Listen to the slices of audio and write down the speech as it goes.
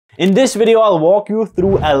In this video, I'll walk you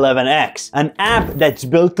through 11x, an app that's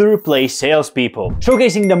built to replace salespeople,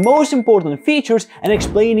 showcasing the most important features and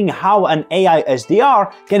explaining how an AI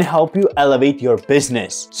SDR can help you elevate your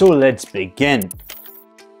business. So let's begin.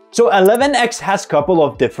 So 11x has a couple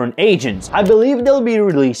of different agents. I believe they'll be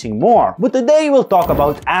releasing more, but today we'll talk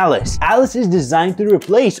about Alice. Alice is designed to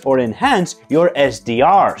replace or enhance your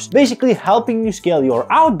SDRs, basically helping you scale your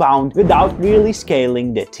outbound without really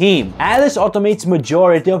scaling the team. Alice automates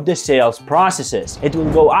majority of the sales processes. It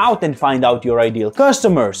will go out and find out your ideal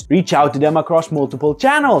customers, reach out to them across multiple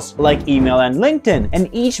channels like email and LinkedIn, and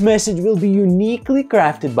each message will be uniquely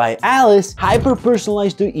crafted by Alice,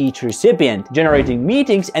 hyper-personalized to each recipient, generating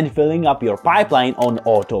meetings and filling up your pipeline on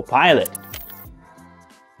autopilot.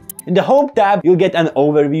 In the Home tab, you'll get an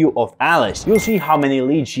overview of Alice. You'll see how many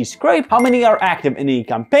leads she scraped, how many are active in a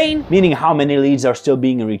campaign, meaning how many leads are still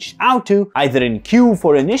being reached out to, either in queue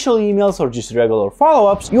for initial emails or just regular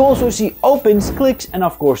follow-ups. You also see opens, clicks, and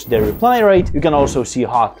of course the reply rate. You can also see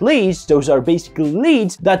hot leads. Those are basically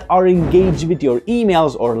leads that are engaged with your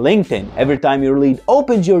emails or LinkedIn. Every time your lead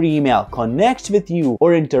opens your email, connects with you,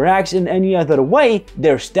 or interacts in any other way,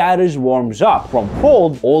 their status warms up from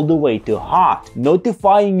cold all the way to hot,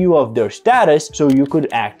 notifying you of their status so you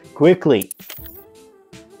could act quickly.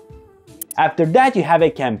 After that, you have a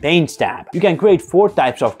campaigns tab. You can create 4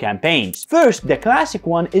 types of campaigns. First, the classic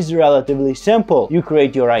one is relatively simple. You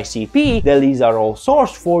create your ICP, the leads are all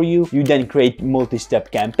sourced for you. You then create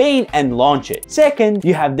multi-step campaign and launch it. Second,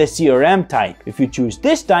 you have the CRM type. If you choose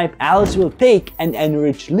this type, Alice will take and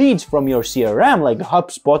enrich leads from your CRM like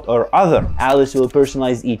HubSpot or other. Alice will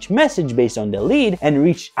personalize each message based on the lead and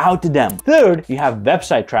reach out to them. Third, you have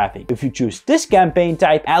website traffic. If you choose this campaign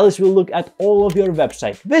type, Alice will look at all of your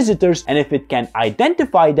website visitors, and if it can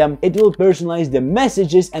identify them, it will personalize the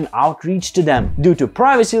messages and outreach to them. Due to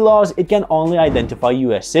privacy laws, it can only identify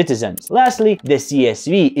US citizens. Lastly, the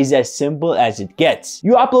CSV is as simple as it gets.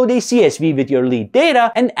 You upload a CSV with your lead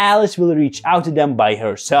data and Alice will reach out to them by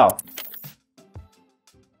herself.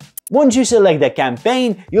 Once you select the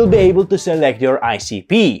campaign, you'll be able to select your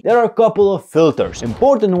ICP. There are a couple of filters,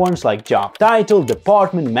 important ones like job title,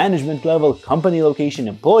 department, management level, company location,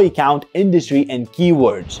 employee count, industry, and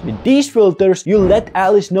keywords. With these filters, you'll let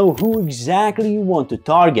Alice know who exactly you want to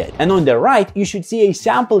target. And on the right, you should see a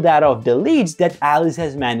sample data of the leads that Alice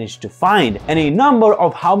has managed to find, and a number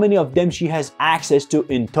of how many of them she has access to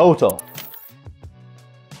in total.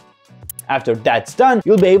 After that's done,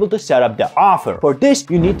 you'll be able to set up the offer. For this,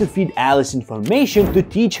 you need to feed Alice information to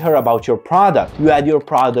teach her about your product. You add your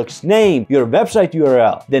product's name, your website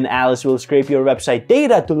URL. Then Alice will scrape your website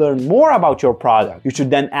data to learn more about your product. You should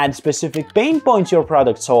then add specific pain points your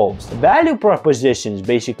product solves. Value propositions,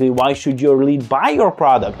 basically why should your lead buy your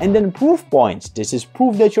product. And then proof points. This is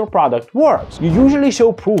proof that your product works. You usually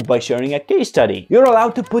show proof by sharing a case study. You're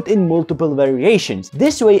allowed to put in multiple variations.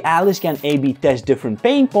 This way, Alice can A/B test different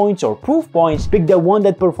pain points or proof points, pick the one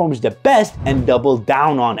that performs the best and double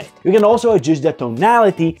down on it. You can also adjust the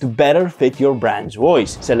tonality to better fit your brand's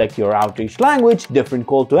voice. Select your outreach language, different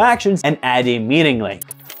call to actions, and add a meeting link.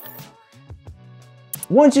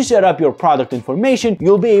 Once you set up your product information,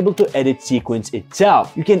 you'll be able to edit sequence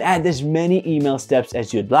itself. You can add as many email steps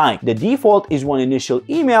as you'd like. The default is 1 initial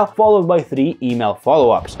email followed by 3 email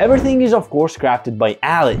follow-ups. Everything is of course crafted by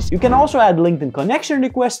Alice. You can also add LinkedIn connection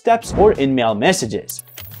request steps or in-mail messages.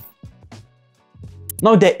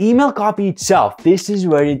 Now the email copy itself, this is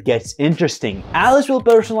where it gets interesting. Alice will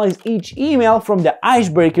personalize each email from the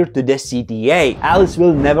icebreaker to the CTA. Alice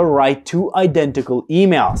will never write 2 identical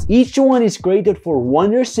emails. Each one is created for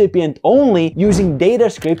one recipient only using data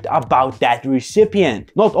script about that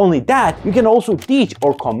recipient. Not only that, you can also teach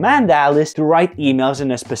or command Alice to write emails in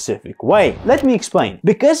a specific way. Let me explain.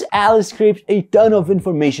 Because Alice scrapes a ton of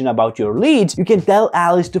information about your leads, you can tell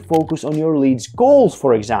Alice to focus on your leads' goals,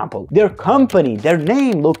 for example, their company, their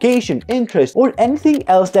name, location, interest, or anything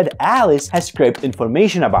else that Alice has scraped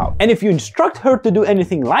information about. And if you instruct her to do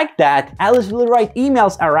anything like that, Alice will write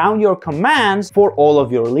emails around your commands for all of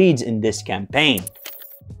your leads in this campaign.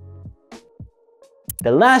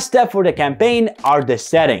 The last step for the campaign are the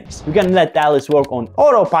settings. You can let Alice work on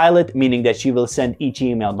autopilot, meaning that she will send each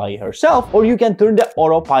email by herself, or you can turn the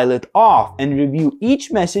autopilot off and review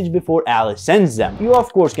each message before Alice sends them. You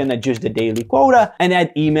of course can adjust the daily quota and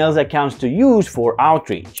add emails accounts to use for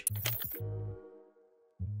outreach.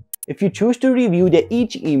 If you choose to review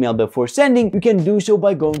each email before sending, you can do so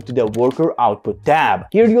by going to the Worker Output tab.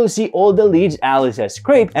 Here you'll see all the leads Alice has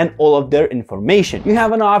scraped and all of their information. You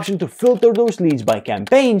have an option to filter those leads by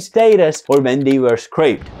campaign, status, or when they were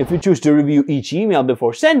scraped. If you choose to review each email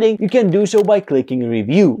before sending, you can do so by clicking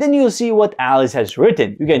Review. Then you'll see what Alice has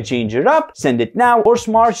written. You can change it up, send it now, or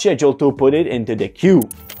Smart Schedule to put it into the queue.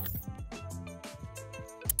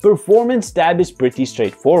 Performance tab is pretty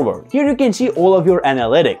straightforward. Here you can see all of your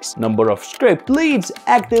analytics, number of script leads,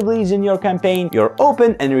 active leads in your campaign, your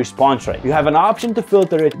open and response rate. You have an option to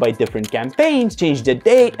filter it by different campaigns, change the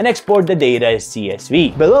date, and export the data as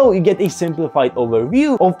CSV. Below, you get a simplified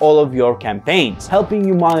overview of all of your campaigns, helping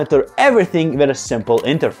you monitor everything with a simple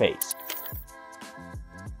interface.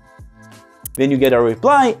 When you get a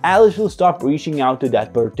reply, Alice will stop reaching out to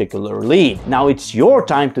that particular lead. Now it's your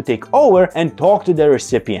time to take over and talk to the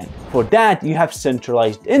recipient. For that, you have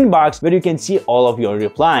centralized inbox where you can see all of your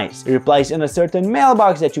replies. Replies in a certain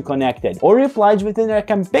mailbox that you connected, or replies within a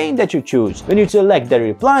campaign that you choose. When you select the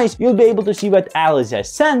replies, you'll be able to see what Alice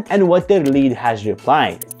has sent and what their lead has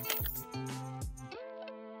replied.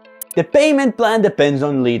 The payment plan depends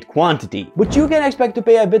on lead quantity, but you can expect to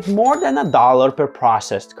pay a bit more than $1 per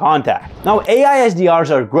processed contact. Now, AI SDRs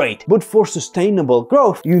are great, but for sustainable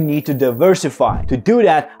growth, you need to diversify. To do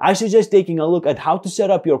that, I suggest taking a look at how to set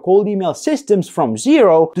up your cold email systems from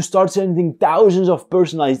zero to start sending thousands of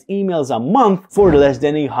personalized emails a month for less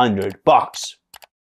than $100.